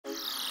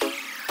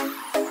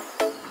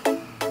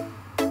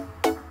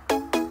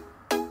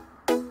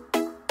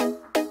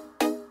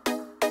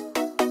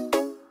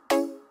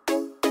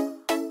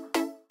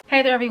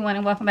Hey there everyone,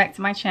 and welcome back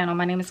to my channel.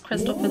 My name is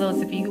Crystal, for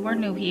those of you who are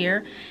new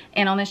here.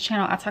 And on this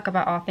channel I talk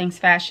about all things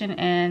fashion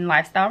and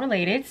lifestyle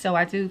related. So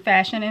I do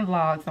fashion and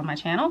vlogs on my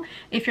channel.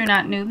 If you're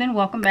not new, then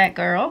welcome back,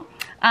 girl.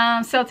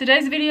 So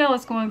today's video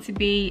is going to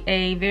be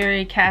a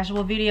very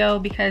casual video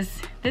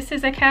because this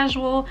is a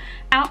casual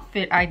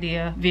outfit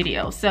idea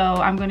video. So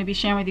I'm going to be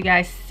sharing with you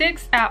guys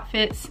 6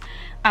 outfits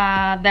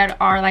that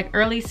are like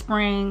early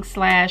spring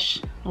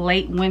 /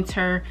 late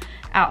winter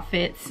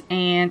outfits,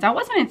 and I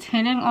wasn't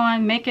intending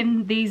on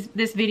making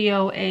this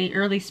video a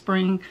early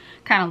spring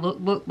kind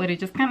of look, but it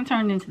just kind of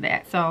turned into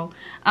that. So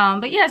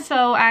but yeah,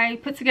 so I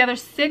put together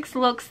 6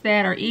 looks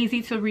that are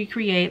easy to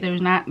recreate.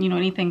 There's not, you know,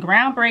 anything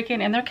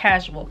groundbreaking, and they're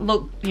casual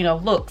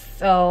looks.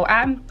 So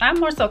I'm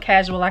more so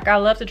casual. Like, I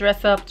love to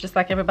dress up just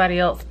like everybody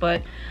else,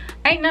 but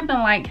ain't nothing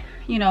like,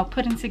 you know,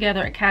 putting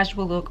together a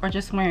casual look or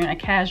just wearing a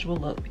casual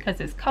look, because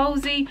it's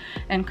cozy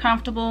and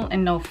comfortable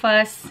and no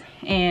fuss.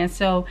 And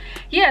so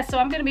yeah, so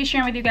I'm going to be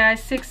sharing with you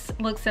guys 6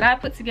 looks that I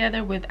put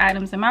together with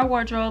items in my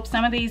wardrobe.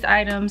 Some of these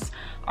items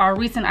are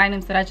recent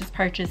items that I just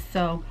purchased.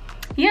 So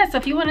yeah, so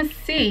if you want to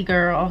see,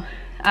 girl,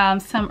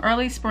 some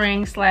early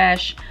spring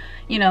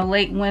 / you know,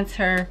 late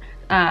winter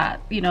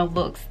you know,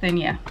 looks, then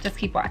yeah, just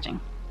keep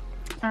watching.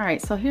 All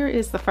right, so here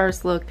is the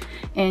first look,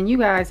 and you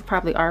guys have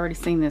probably already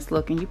seen this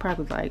look, and you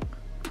probably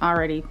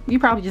you're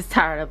probably just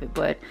tired of it,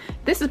 but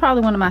this is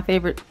probably one of my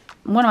favorite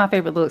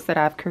looks that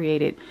I've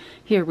created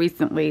here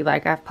recently.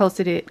 Like, I've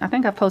posted it, I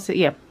think I've posted,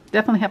 yeah,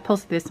 definitely have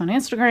posted this on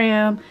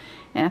Instagram,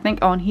 and I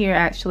think on here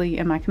actually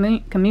in my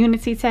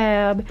community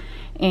tab.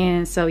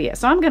 And so yeah,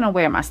 so I'm gonna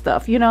wear my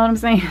stuff, you know what I'm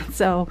saying?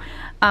 So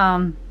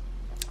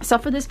so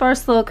for this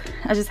first look,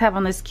 I just have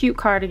on this cute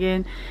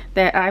cardigan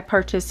that I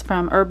purchased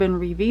from Urban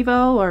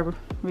Revivo, or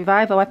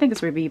Revivo, I think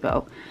it's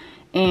Revivo.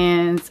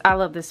 And I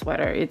love this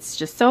sweater. It's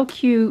just so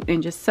cute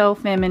and just so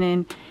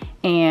feminine,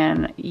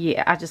 and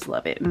yeah, I just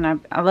love it.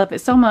 And I love it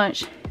so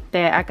much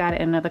that I got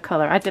it in another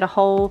color. I did a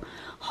whole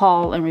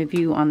haul and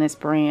review on this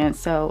brand,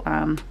 so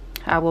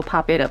I will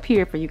pop it up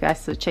here for you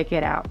guys to check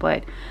it out.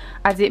 But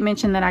I did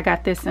mention that I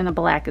got this in a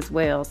black as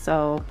well,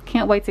 so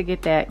can't wait to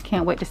get that.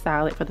 Can't wait to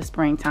style it for the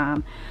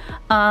springtime.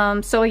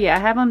 So yeah, I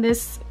have on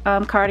this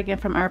cardigan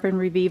from Urban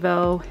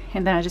Revivo,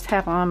 and then I just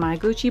have on my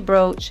Gucci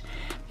brooch,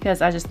 because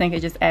I just think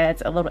it just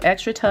adds a little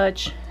extra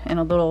touch and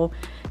a little,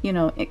 you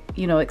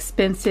know,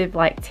 expensive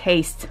like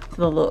taste to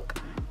the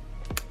look.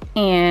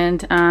 And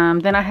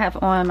then I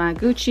have on my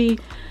Gucci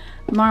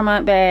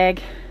Momon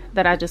bag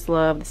that I just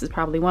love. This is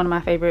probably one of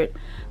my favorite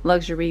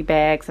luxury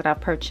bags that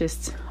I've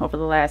purchased over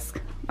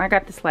the I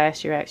got this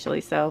last year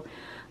actually, so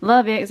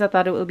love it because I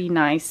thought it would be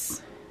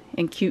nice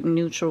and cute and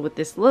neutral with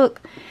this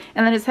look.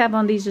 And then I just have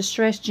on these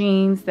distressed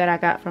jeans that I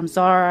got from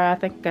Zara. I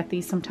think I got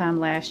these sometime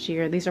last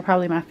year. These are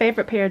probably my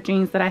favorite pair of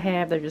jeans that I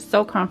have. They're just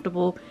so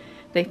comfortable,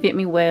 they fit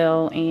me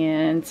well,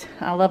 and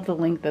I love the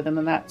length of them.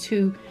 I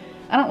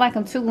don't like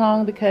them too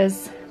long,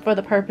 because for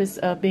the purpose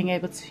of being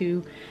able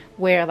to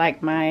wear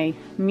like my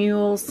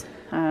mules,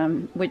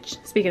 which,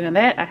 speaking of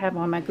that, I have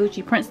on my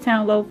Gucci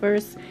Princetown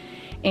loafers,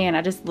 and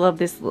I just love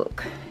this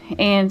look.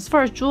 And as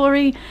far as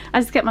jewelry, I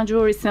just kept my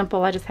jewelry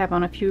simple. I just have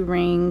on a few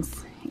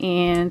rings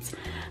and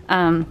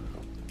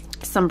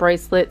some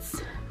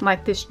bracelets.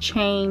 Like this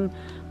chain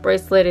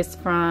bracelet is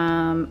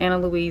from Ana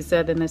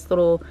Luisa. Then this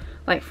little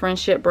like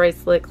friendship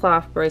bracelet,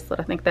 cloth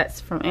bracelet, I think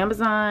that's from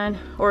Amazon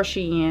or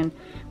Shein.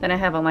 Then I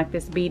have on like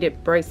this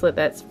beaded bracelet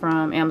that's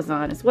from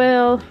Amazon as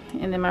well.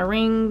 And then my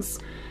rings,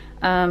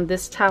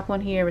 this top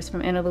one here is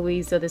from Ana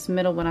Luisa. This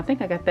middle one, I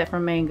think I got that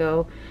from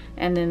Mango.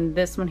 And then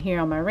this one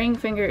here on my ring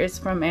finger is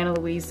from Ana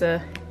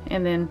Luisa.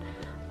 And then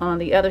on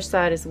the other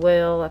side as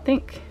well, I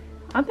think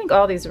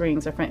all these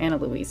rings are from Ana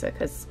Luisa,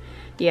 because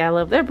yeah, I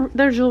love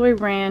their jewelry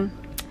brand.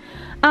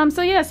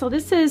 So yeah, so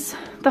this is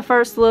the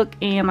first look,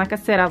 and like I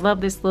said, I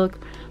love this look.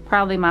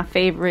 Probably my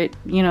favorite,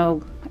 you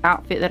know,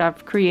 outfit that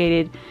I've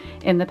created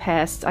in the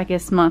past, I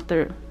guess, month,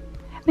 or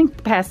I think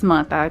the past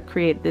month I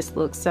created this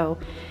look. So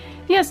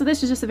yeah, so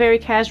this is just a very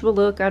casual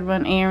look. I'd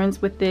run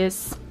errands with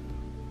this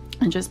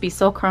and just be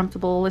so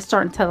comfortable. It's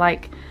starting to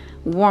like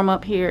warm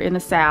up here in the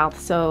South,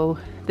 so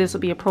this will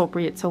be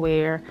appropriate to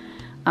wear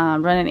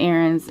running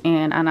errands,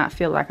 and I not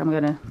feel like I'm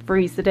gonna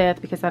freeze to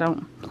death, because I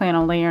don't plan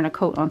on layering a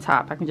coat on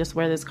top. I can just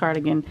wear this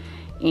cardigan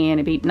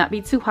and it not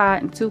be too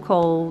hot and too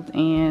cold,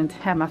 and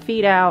have my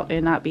feet out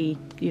and not be,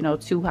 you know,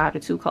 too hot or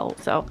too cold.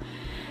 So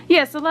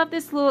yeah, so love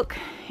this look,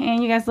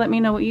 and you guys let me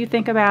know what you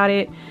think about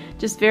it.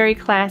 Just very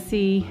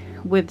classy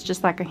with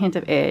just like a hint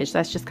of edge.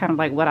 That's just kind of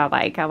like what I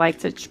like. I like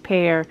to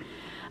pair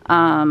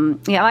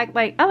yeah,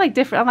 I like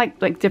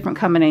different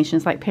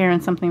combinations, like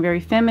pairing something very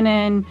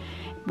feminine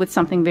with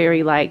something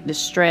very like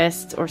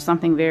distressed, or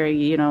something very,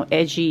 you know,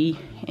 edgy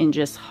and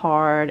just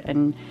hard,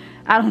 and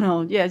I don't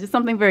know, yeah, just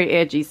something very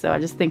edgy. So I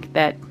just think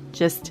that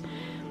just,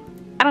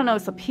 I don't know,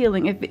 it's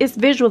appealing. It's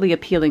visually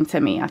appealing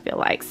to me, I feel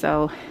like.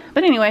 So,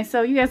 but anyway,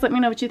 so you guys let me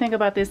know what you think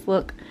about this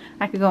look.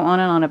 I could go on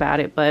and on about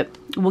it, but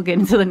we'll get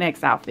into the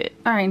next outfit.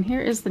 All right, and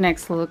here is the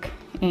next look,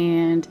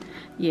 And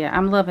yeah,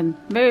 I'm loving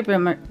very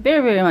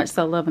much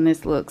so loving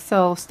this look.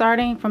 So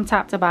starting from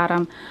top to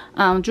bottom,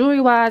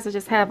 jewelry wise, I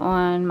just have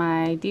on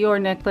my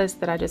Dior necklace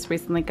that I just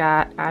recently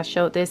got. I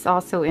showed this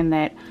also in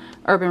that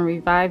Urban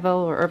Revival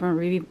or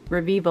Urban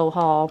Revival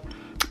haul.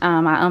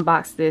 I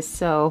unboxed this,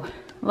 so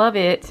love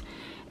it.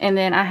 And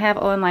then I have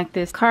on like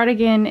this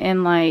cardigan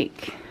and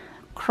like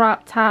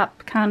crop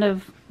top kind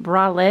of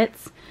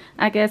bralettes,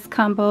 I guess,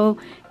 combo.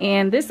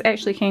 And this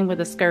actually came with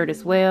a skirt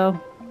as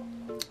well,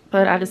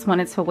 but I just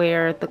wanted to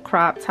wear the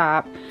crop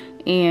top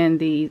and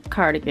the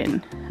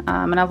cardigan.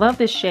 And I love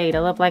this shade. I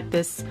love like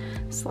this,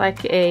 it's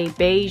like a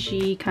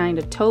beigey kind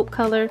of taupe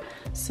color,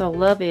 so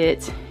love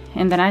it.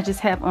 And then I just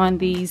have on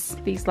these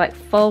like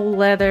faux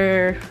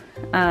leather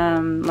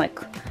like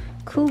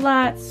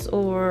culottes,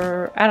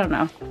 or I don't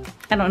know,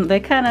 they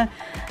kind of,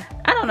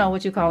 I don't know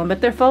what you call them, but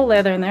they're faux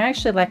leather, and they're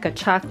actually like a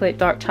chocolate,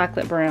 dark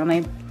chocolate brown.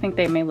 I think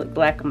they may look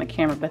black on the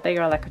camera, but they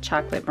are like a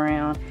chocolate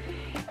brown.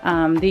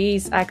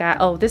 These I got,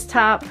 oh, this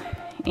top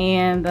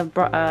and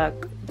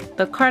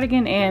the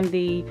cardigan and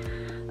the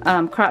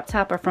crop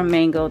top are from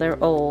Mango.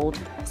 They're old,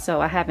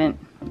 so I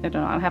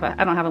don't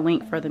have a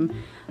link for them,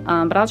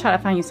 but I'll try to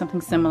find you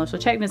something similar. So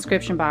check the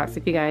description box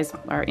if you guys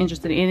are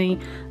interested in any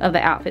of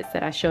the outfits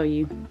that I show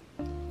you.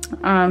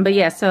 But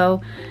yeah,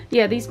 so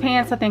yeah, these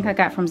pants I think I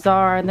got from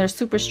Zara, and they're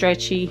super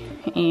stretchy,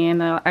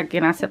 and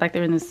again, I said like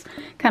they're in this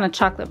kind of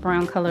chocolate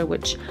brown color,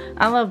 which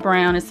I love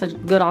brown. It's a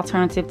good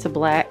alternative to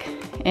black.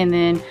 And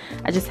then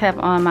I just have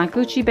on my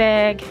Gucci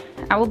bag.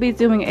 I will be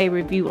doing a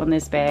review on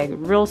this bag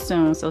real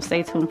soon, so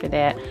stay tuned for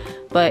that.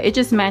 But it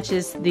just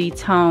matches the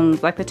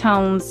tones, like the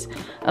tones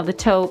of the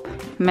taupe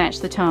match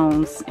the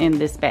tones in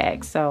this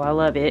bag, so I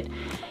love it.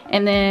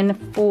 And then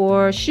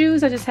for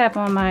shoes, I just have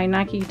on my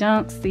Nike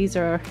Dunks. These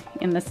are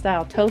in the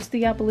style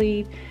Toasty, I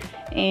believe.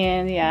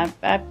 And yeah,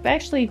 I've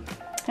actually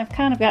have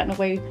kind of gotten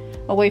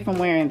away from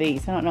wearing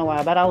these. I don't know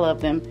why, but I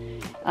love them.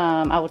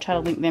 I will try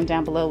to link them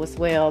down below as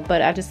well.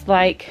 But I just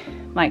like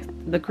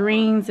the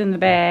greens in the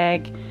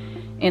bag,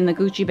 in the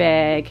Gucci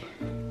bag.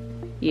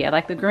 Yeah,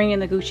 like the green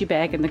in the Gucci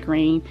bag and the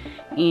green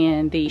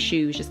and these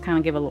shoes just kind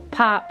of give a little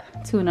pop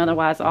to an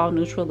otherwise all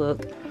neutral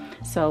look.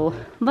 So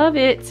love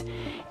it.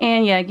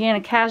 And yeah, again,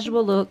 a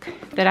casual look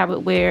that I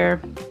would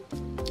wear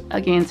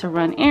again to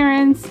run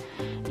errands,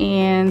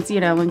 and you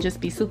know, and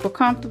just be super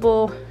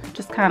comfortable.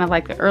 Just kind of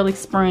like the early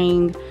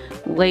spring,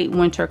 late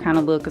winter kind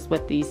of look is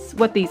what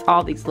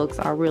all these looks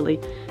are really,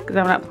 because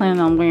I'm not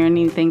planning on wearing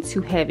anything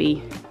too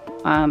heavy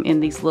in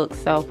these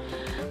looks. So,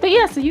 but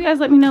yeah, so you guys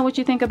let me know what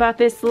you think about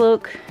this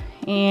look.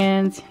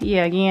 And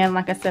yeah, again,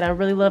 like I said, I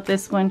really love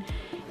this one,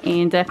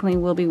 and definitely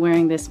will be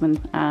wearing this one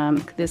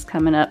this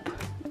coming up,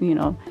 you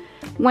know,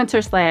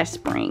 winter /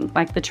 spring,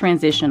 like the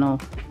transitional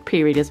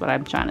period is what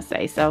I'm trying to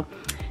say. So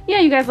yeah,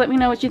 you guys let me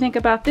know what you think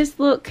about this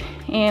look,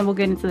 and we'll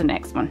get into the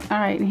next one. All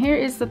right, and here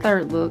is the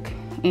third look,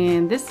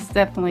 and this is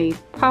definitely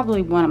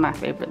probably one of my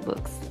favorite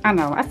looks. I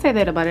know I say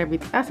that about every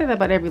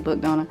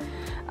look, don't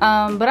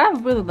I? But I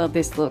really love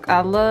this look.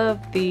 I love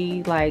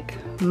the like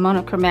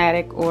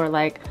monochromatic or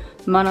like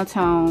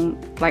monotone,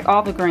 like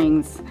all the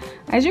greens.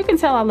 As you can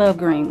tell, I love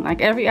green.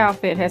 Like every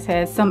outfit has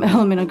had some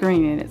element of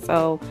green in it,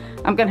 so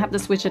I'm gonna have to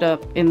switch it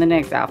up in the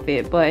next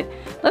outfit. But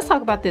let's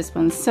talk about this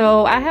one.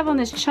 So I have on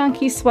this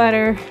chunky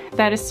sweater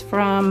that is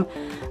from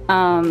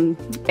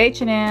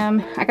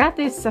H&M. I got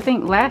this I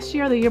think last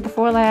year or the year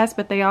before last,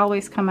 but they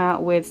always come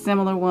out with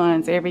similar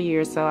ones every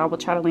year, so I will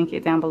try to link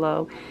it down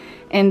below.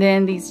 And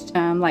then these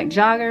like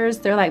joggers,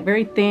 they're like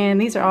very thin.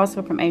 These are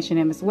also from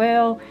H&M as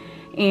well,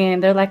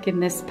 and they're like in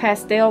this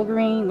pastel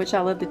green, which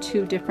I love the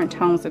two different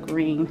tones of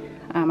green.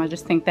 I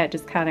just think that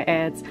just kind of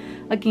adds,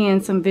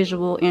 again, some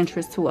visual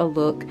interest to a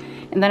look.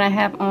 And then I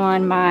have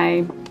on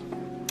my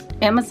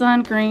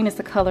Amazon green. It's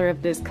the color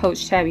of this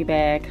Coach tabby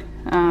bag.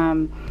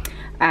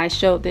 I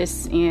showed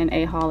this in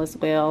a haul as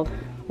well,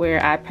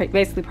 where I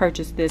basically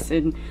purchased this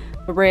in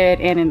the red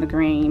and in the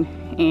green.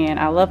 And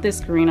I love this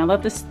green. I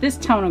love this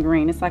tone of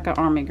green. It's like an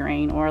army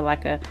green or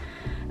like a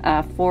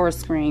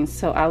forest green.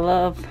 So I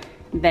love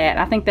that.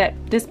 I think that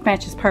this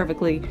matches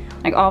perfectly.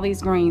 Like all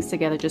these greens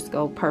together just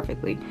go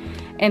perfectly.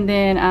 And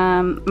then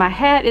my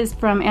hat is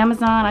from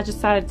Amazon. I just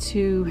decided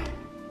to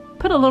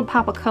put a little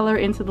pop of color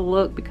into the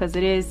look because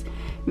it is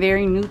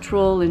very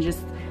neutral and just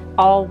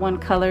all one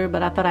color,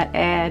 but I thought I'd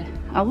add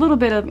a little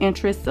bit of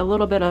interest, a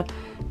little bit of,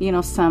 you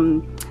know,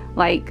 some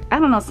like, I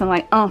don't know, some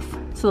like oomph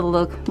to the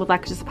look with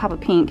like just a pop of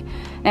pink.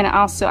 And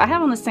also I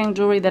have on the same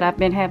jewelry that I've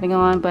been having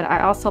on, but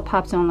I also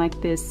popped on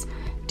like this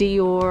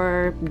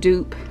Dior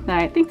dupe.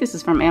 I think this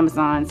is from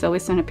Amazon, so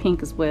it's in a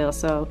pink as well.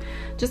 So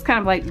just kind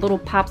of like little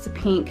pops of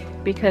pink,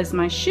 because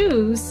my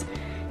shoes,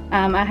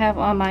 I have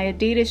on my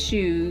Adidas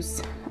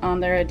shoes,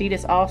 they're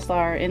Adidas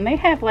All-Star, and they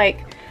have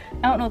like,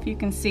 I don't know if you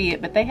can see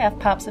it, but they have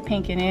pops of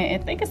pink in it.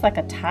 I think it's like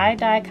a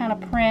tie-dye kind of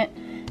print.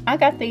 I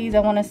got these, I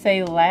want to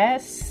say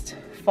last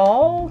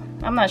fall,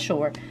 I'm not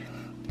sure,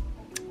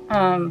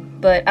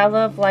 but I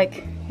love,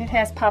 like, it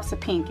has pops of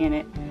pink in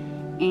it.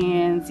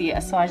 And yeah,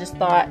 so I just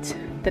thought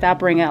that I'd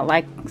bring out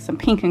like some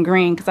pink and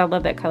green because I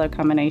love that color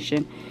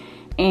combination.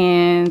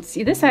 And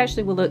see, this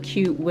actually will look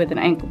cute with an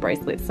ankle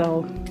bracelet.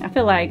 So I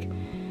feel like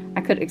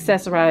I could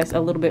accessorize a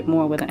little bit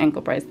more with an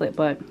ankle bracelet,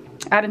 but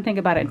I didn't think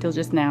about it until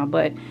just now.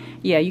 But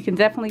yeah, you can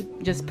definitely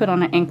just put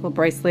on an ankle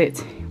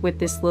bracelet with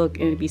this look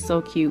and it'd be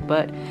so cute.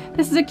 But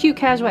this is a cute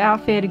casual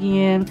outfit,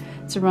 again,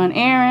 to run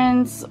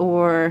errands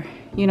or,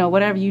 you know,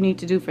 whatever you need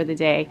to do for the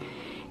day.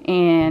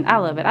 And I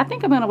love it. I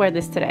think I'm gonna wear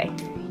this today.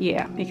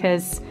 Yeah,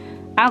 because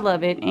I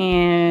love it.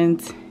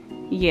 And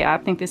yeah, I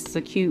think this is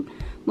a cute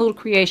little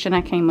creation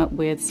I came up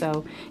with.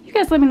 So you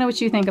guys let me know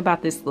what you think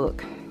about this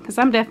look, because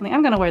I'm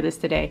gonna wear this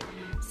today.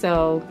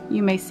 So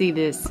you may see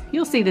this,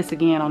 you'll see this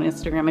again on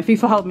Instagram if you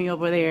follow me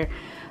over there,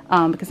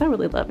 because I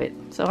really love it.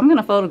 So I'm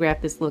gonna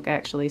photograph this look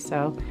actually.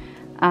 So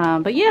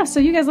but yeah, so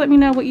you guys let me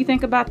know what you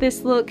think about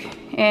this look,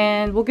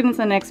 and we'll get into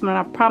the next one.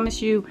 I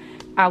promise you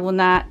I will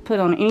not put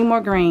on any more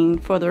green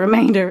for the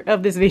remainder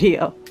of this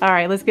video. All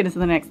right, let's get into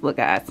the next look,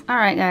 guys. All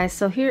right, guys,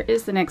 so here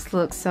is the next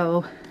look.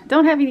 So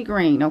don't have any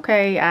green,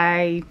 okay?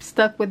 I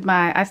stuck to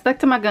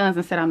my guns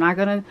and said I'm not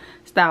gonna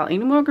style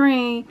any more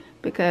green,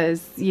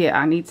 because yeah,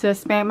 I need to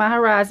expand my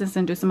horizons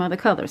and do some other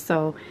colors.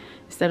 So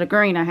instead of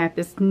green, I have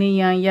this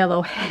neon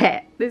yellow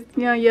hat, this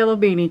neon yellow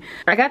beanie.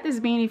 I got this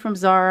beanie from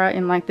Zara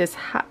in like this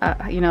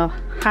you know,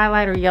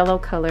 highlighter yellow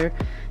color,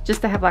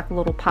 just to have like a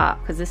little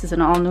pop, because this is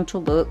an all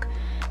neutral look.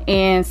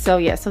 And so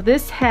yeah, so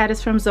this hat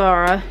is from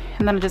Zara,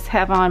 and then I just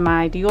have on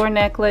my Dior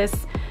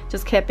necklace,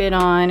 just kept it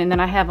on, and then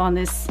I have on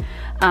this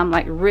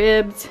like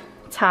ribbed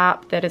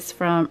top that is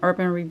from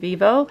Urban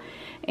Revivo,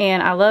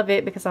 and I love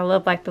it because I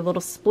love like the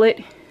little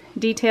split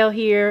detail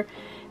here.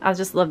 I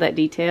just love that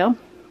detail.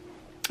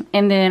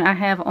 And then I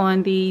have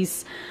on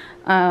these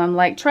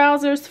like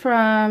trousers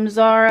from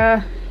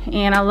Zara,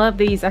 and I love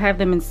these. I have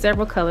them in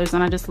several colors,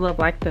 and I just love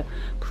like the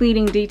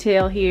pleating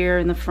detail here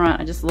in the front.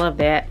 I just love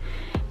that.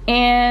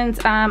 And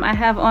I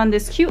have on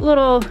this cute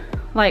little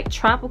like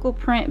tropical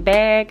print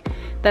bag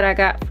that I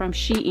got from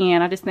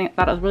Shein. I just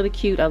thought it was really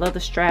cute. I love the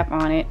strap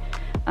on it,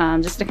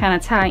 just to kind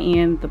of tie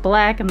in the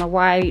black and the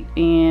white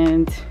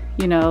and,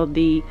 you know,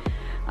 the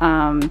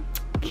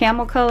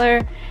camel color.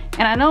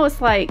 And I know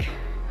it's like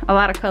a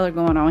lot of color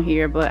going on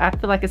here, but I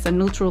feel like it's a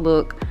neutral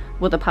look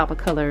with a pop of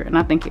color, and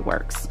I think it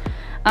works.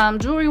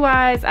 Jewelry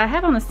wise, I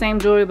have on the same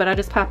jewelry, but I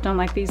just popped on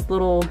like these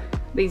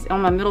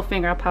on my middle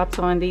finger. I popped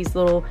on these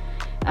little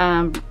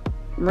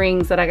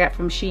rings that I got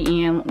from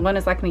Shein. One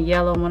is like in a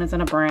yellow, one is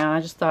in a brown. I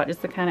just thought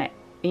just to kind of,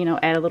 you know,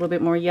 add a little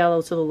bit more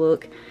yellow to the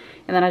look.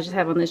 And then I just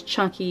have on this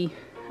chunky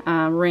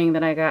ring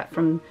that I got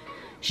from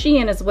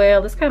Shein as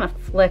well. It's kind of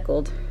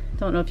fleckled.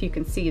 Don't know if you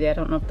can see that. I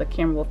don't know if the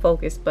camera will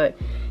focus, but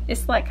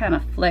it's like kind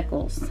of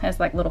fleckles. It has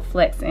like little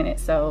flecks in it.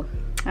 So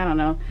I don't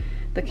know.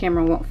 The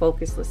camera won't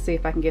focus. Let's see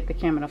if I can get the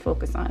camera to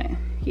focus on it.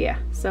 Yeah,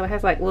 so it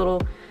has like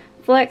little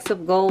flecks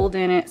of gold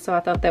in it. So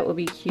I thought that would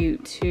be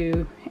cute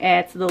to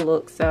add to the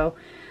look. So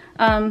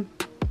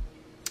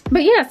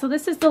but yeah, so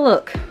this is the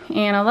look,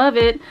 and I love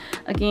it.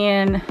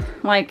 Again,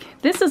 like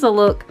this is a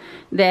look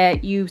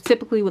that you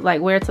typically would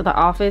like wear to the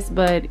office,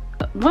 but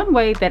one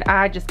way that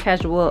I just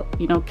casual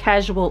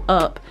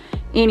up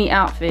any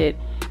outfit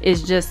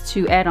is just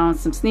to add on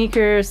some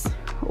sneakers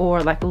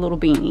or like a little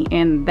beanie,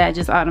 and that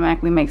just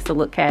automatically makes the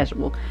look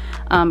casual.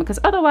 Because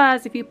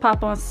otherwise, if you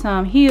pop on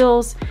some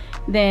heels,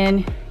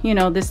 then you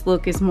know this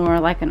look is more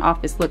like an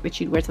office look that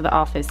you'd wear to the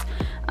office.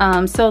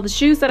 So the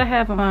shoes that I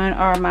have on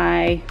are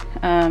my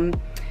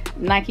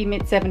Nike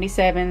Mid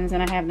 77s,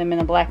 and I have them in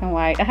the black and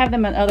white. I have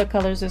them in other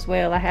colors as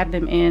well. I have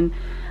them in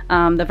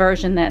the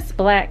version that's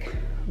black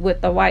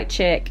with the white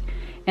check,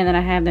 and then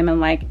I have them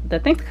in like I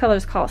think the color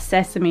is called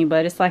Sesame,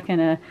 but it's like in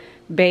a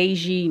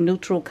beigey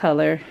neutral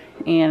color.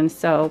 And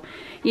so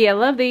yeah, I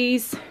love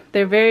these.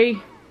 They're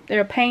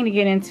a pain to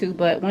get into,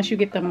 but once you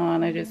get them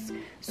on, they're just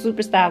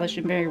super stylish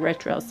and very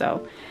retro.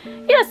 So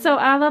yeah, so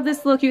I love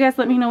this look. You guys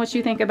let me know what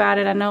you think about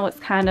it. I know it's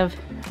kind of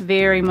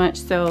very much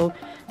so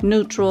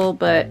neutral,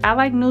 but I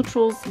like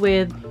neutrals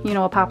with, you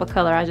know, a pop of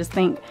color. I just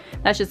think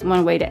that's just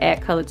one way to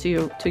add color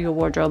to your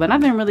wardrobe. And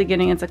I've been really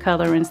getting into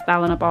color and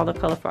styling up all the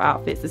colorful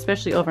outfits,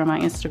 especially over my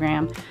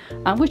Instagram,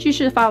 which you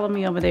should follow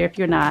me over there if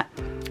you're not.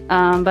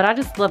 But I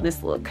just love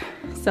this look.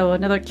 So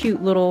another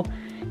cute little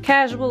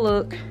casual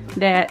look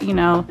that, you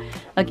know,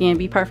 again,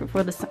 be perfect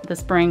for the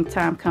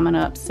springtime coming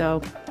up.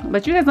 So,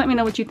 but you guys let me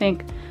know what you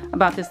think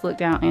about this look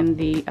down in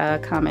the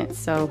comments.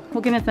 So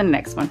we'll get into the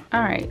next one.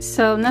 All right,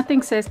 so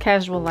nothing says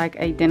casual like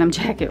a denim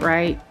jacket,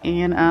 right?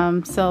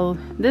 And so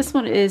this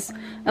one is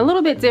a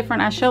little bit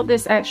different. I showed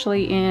this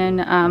actually in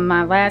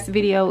my last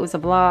video. It was a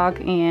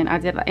vlog, and I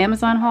did an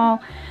Amazon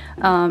haul,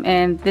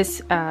 and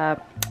this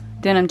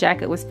denim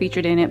jacket was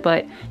featured in it.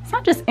 But it's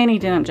not just any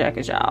denim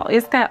jacket, y'all.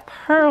 It's got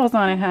pearls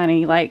on it,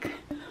 honey, like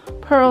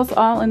pearls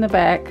all in the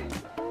back,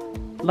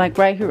 like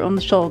right here on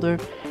the shoulder.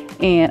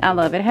 And I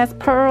love it. It has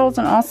pearls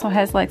and also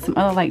has like some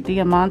other like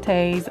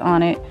diamantes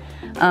on it.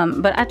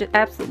 But I just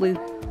absolutely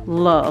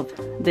love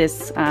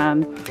this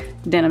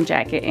denim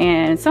jacket,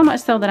 and so much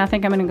so that I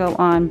think I'm gonna go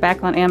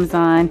back on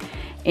Amazon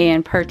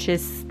and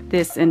purchase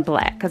this in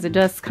black, because it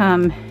does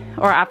come,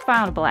 or I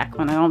found a black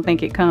one. I don't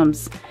think it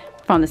comes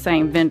from the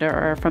same vendor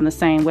or from the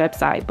same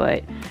website,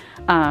 but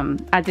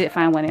I did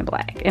find one in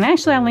black. And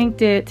actually I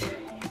linked it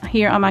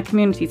here on my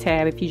community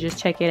tab if you just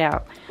check it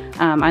out.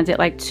 I did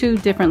like 2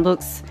 different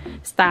looks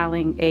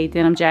styling a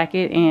denim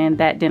jacket, and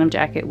that denim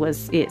jacket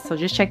was it. So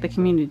just check the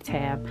community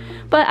tab.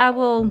 But I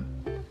will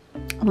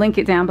link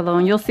it down below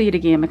and you'll see it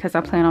again because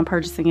I plan on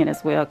purchasing it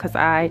as well, because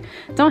I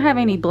don't have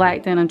any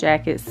black denim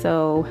jackets,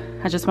 so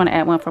I just want to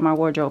add one for my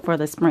wardrobe for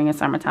the spring and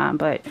summertime.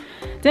 But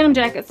denim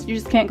jackets, you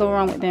just can't go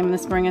wrong with them in the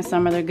spring and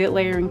summer. They're good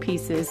layering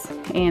pieces,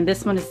 and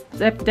this one is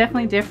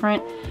definitely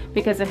different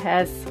because it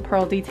has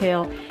pearl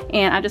detail,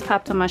 and I just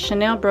popped on my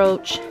Chanel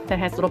brooch that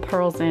has little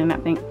pearls in. I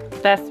think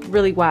that's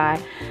really why,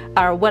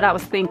 or what I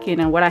was thinking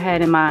and what I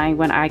had in mind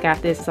when I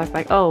got this. So I was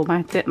like, oh,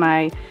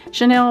 my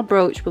Chanel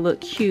brooch will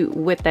look cute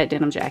with that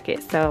denim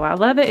jacket. So I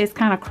love it. It's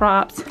kind of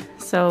cropped,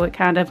 so it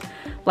kind of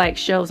like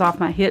shows off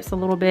my hips a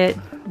little bit,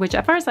 which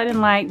at first I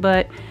didn't like,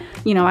 but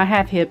you know, I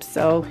have hips,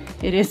 so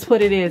it is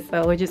what it is.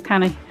 So it just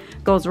kind of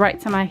goes right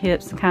to my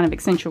hips and kind of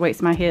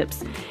accentuates my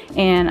hips.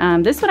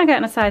 And this one I got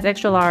in a size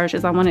extra large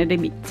because I wanted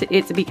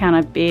it to be kind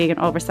of big and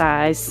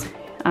oversized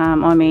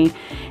on me.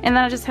 And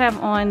then I just have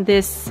on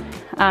this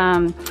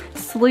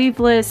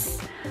sleeveless,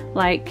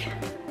 like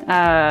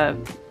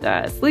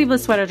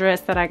sleeveless sweater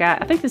dress that I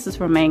got. I think this is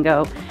from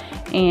Mango,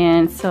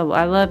 and so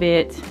I love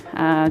it.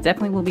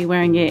 Definitely will be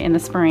wearing it in the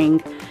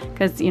spring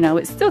because, you know,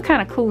 it's still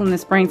kind of cool in the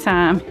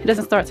springtime. It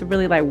doesn't start to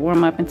really like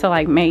warm up until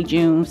like May,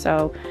 June,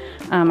 so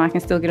I can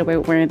still get away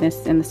with wearing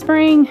this in the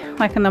spring,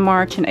 like in the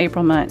March and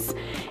April months.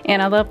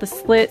 And I love the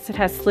slits. It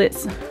has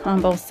slits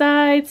on both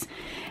sides.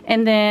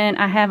 And then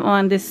I have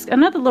on this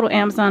another little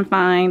Amazon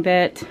find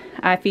that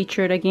I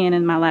featured again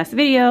in my last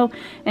video,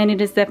 and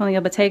it is definitely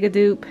a Bottega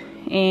dupe.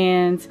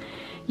 And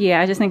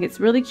yeah, I just think it's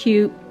really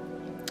cute.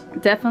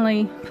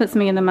 Definitely puts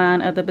me in the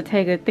mind of the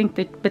Bottega, I think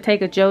the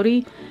Bottega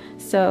Jody.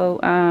 So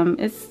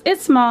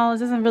it's small, it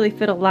doesn't really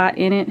fit a lot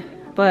in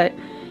it, but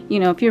you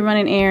know, if you're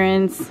running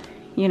errands,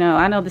 you know,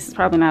 I know this is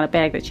probably not a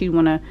bag that you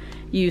want to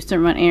use to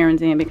run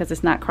errands in because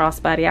it's not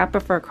crossbody. I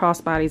prefer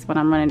crossbodies when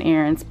I'm running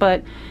errands,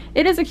 but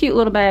it is a cute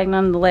little bag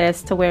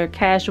nonetheless to wear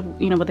casual,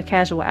 you know, with a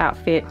casual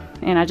outfit.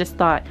 And I just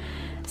thought,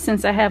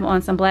 since I have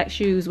on some black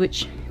shoes,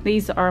 which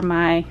these are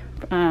my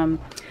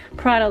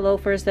Prada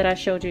loafers that I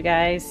showed you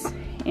guys,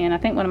 and I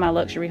think one of my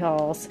luxury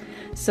hauls.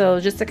 So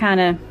just to kind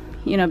of,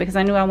 you know, because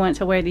I knew I wanted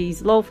to wear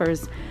these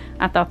loafers,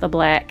 I thought the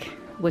black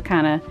would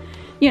kind of,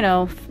 you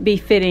know, be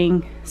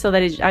fitting so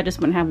that I just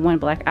wouldn't have one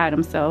black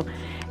item. So,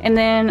 and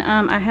then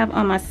I have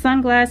on my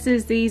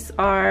sunglasses. These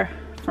are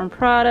from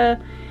Prada,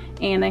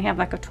 and they have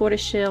like a tortoise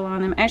shell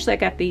on them. Actually, I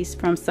got these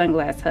from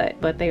Sunglass Hut,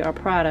 but they are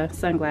Prada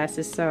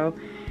sunglasses. So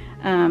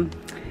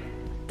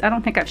I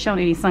don't think I've shown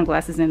any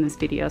sunglasses in this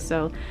video,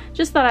 so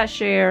just thought I'd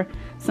share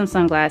some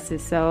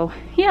sunglasses. So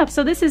yeah,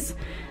 so this is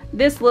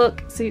this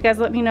look. So you guys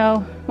let me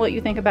know what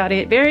you think about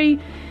it. Very,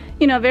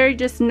 you know, very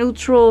just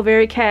neutral,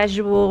 very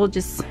casual,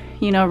 just,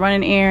 you know,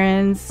 running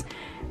errands,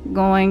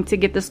 going to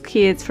get the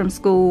kids from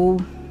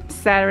school,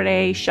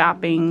 Saturday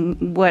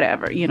shopping,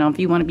 whatever. You know, if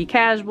you want to be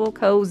casual,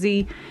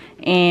 cozy,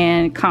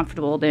 and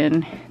comfortable,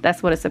 then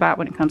that's what it's about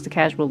when it comes to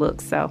casual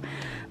looks. So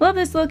love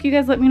this look. You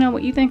guys let me know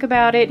what you think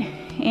about it.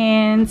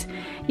 And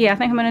yeah, I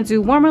think I'm gonna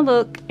do one more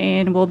look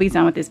and we'll be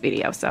done with this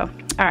video. So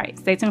all right,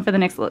 stay tuned for the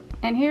next look.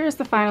 And here's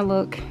the final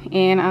look,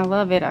 and I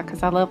love it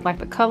because I love like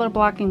the color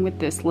blocking with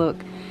this look.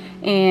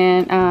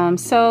 And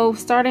so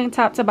starting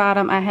top to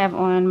bottom, I have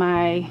on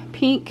my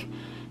pink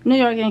New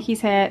York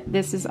Yankees hat.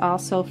 This is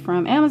also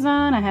from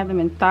Amazon. I have them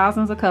in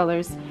thousands of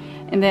colors.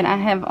 And then I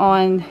have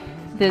on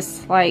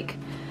this like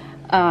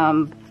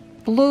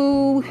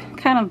blue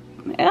kind of,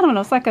 I don't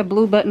know, it's like a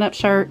blue button-up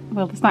shirt.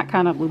 Well, it's not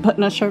kind of blue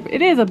button-up shirt, but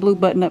it is a blue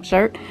button-up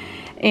shirt.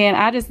 And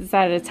I just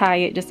decided to tie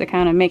it just to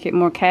kind of make it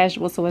more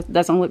casual so it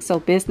doesn't look so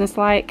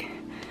business-like.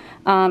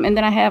 And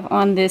then I have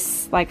on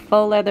this like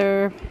faux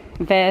leather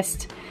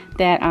vest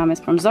that is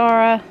from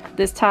Zara.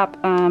 This top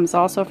is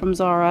also from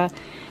Zara.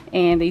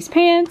 And these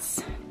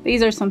pants,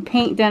 these are some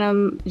pink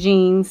denim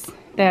jeans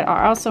that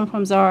are also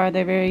from Zara.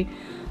 They're very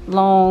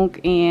long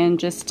and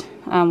just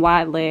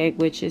wide leg,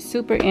 which is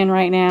super in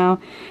right now.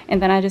 And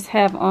then I just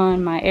have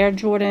on my Air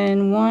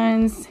Jordan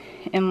 1s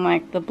in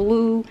like the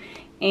blue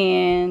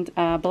and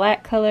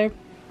black color.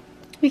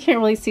 We can't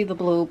really see the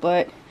blue,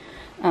 but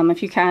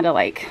if you kind of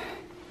like,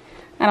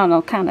 I don't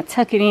know, kind of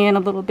tuck it in a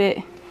little bit,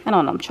 I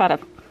don't know, try to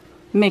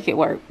make it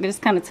work.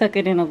 Just kind of tuck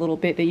it in a little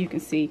bit that you can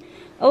see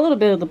a little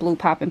bit of the blue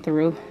popping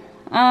through.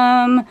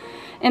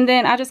 And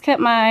then I just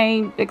kept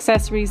my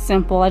accessories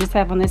simple. I just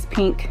have on this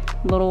pink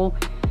little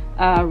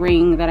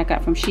ring that I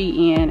got from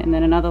Shein, and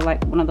then another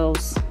like one of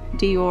those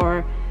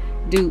Dior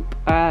dupe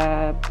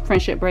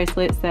friendship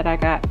bracelets that I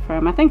got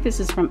from, I think this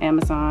is from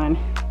Amazon.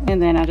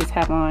 And then I just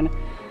have on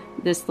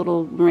this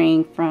little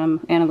ring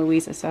from Ana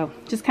Luisa. So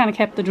just kind of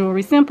kept the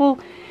jewelry simple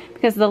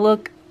because the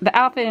look, the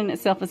outfit in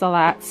itself is a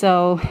lot.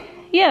 So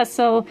yeah,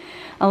 so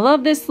I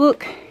love this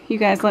look. You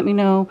guys let me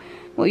know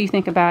what you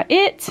think about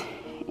it.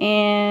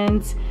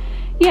 And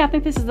yeah, I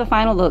think this is the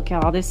final look,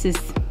 y'all. This is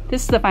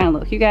the final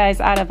look. You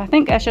guys, out of, I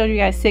think I showed you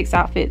guys 6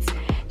 outfits.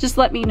 just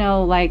let me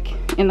know, like,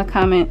 in the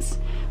comments,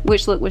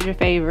 which look was your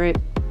favorite.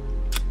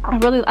 I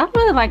really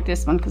like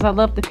this one because I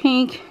love the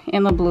pink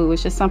and the blue.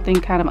 It's just something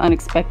kind of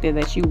unexpected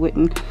that you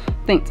wouldn't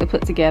think to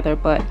put together,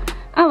 but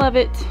I love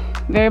it.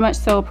 Very much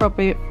so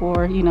appropriate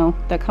for, you know,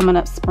 the coming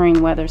up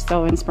spring weather,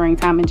 so in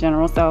springtime in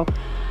general. So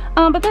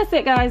but that's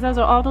it, guys. Those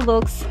are all the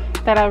looks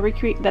that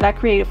I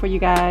created for you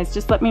guys.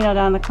 Just let me know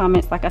down in the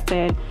comments, like I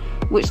said,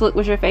 which look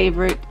was your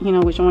favorite, you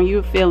know, which one you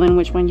were feeling,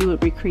 which one you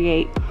would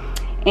recreate.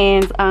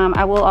 And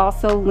I will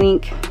also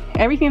link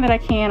everything that I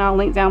can. I'll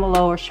link down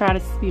below, or try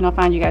to, you know,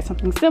 find you guys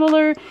something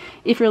similar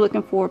if you're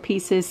looking for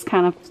pieces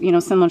kind of, you know,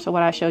 similar to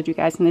what I showed you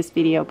guys in this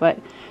video. But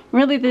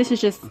really, this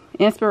is just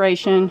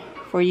inspiration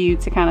for you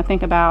to kind of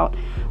think about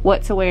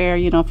what to wear,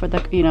 you know, for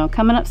the, you know,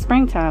 coming up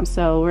springtime.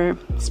 So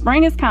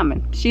spring is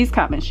coming. She's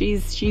coming.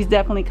 She's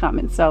definitely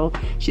coming. So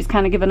she's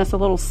kind of giving us a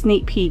little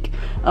sneak peek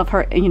of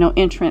her, you know,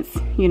 entrance,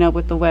 you know,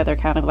 with the weather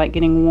kind of like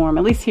getting warm,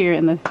 at least here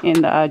in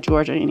the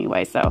Georgia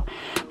anyway. So,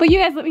 but you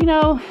guys let me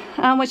know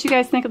what you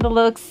guys think of the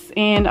looks,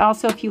 and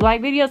also if you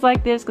like videos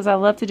like this, because I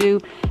love to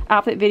do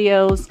outfit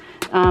videos,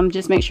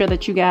 just make sure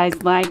that you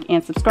guys like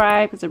and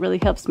subscribe because it really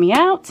helps me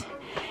out.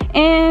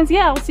 And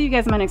yeah, I'll see you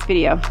guys in my next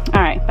video.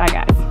 All right, bye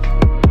guys.